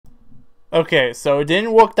Okay, so it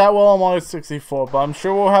didn't work that well on Mario 64, but I'm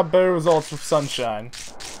sure we'll have better results with Sunshine.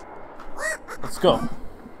 Let's go.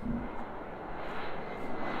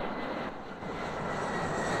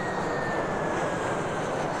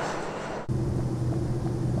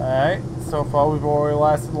 Alright, so far we've already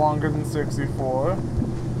lasted longer than 64. Ooh,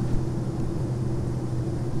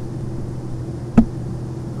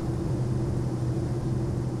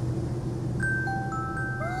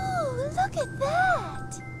 look at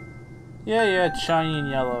that! Yeah, it's shiny and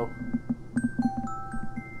yellow.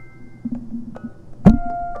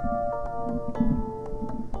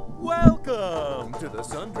 Welcome to the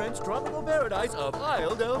sun-drenched tropical paradise of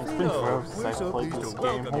Isle Delfino. We're so pleased to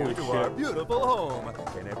welcome you to our beautiful home.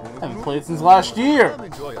 I haven't played since last year. Come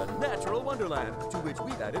enjoy a natural wonderland to which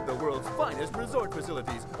we've added the world's finest resort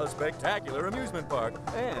facilities, a spectacular amusement park,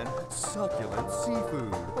 and succulent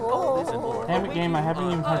seafood. All this and more. Damn it, game, I haven't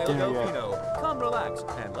even had dinner yet. Delfino. Come relax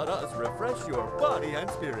and let us refresh your body and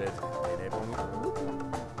spirit.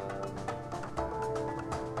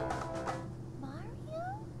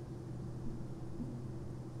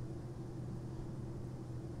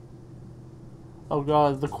 Oh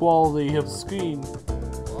god, the quality of the screen.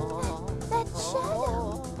 That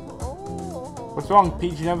shadow! What's wrong,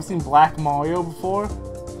 Peach? You never seen Black Mario before?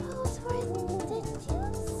 Those were ridiculous.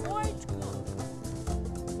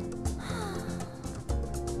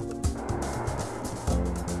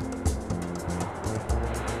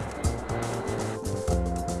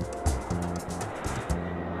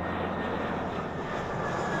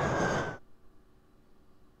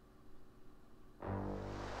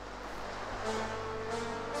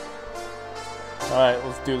 Alright,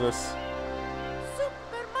 let's do this.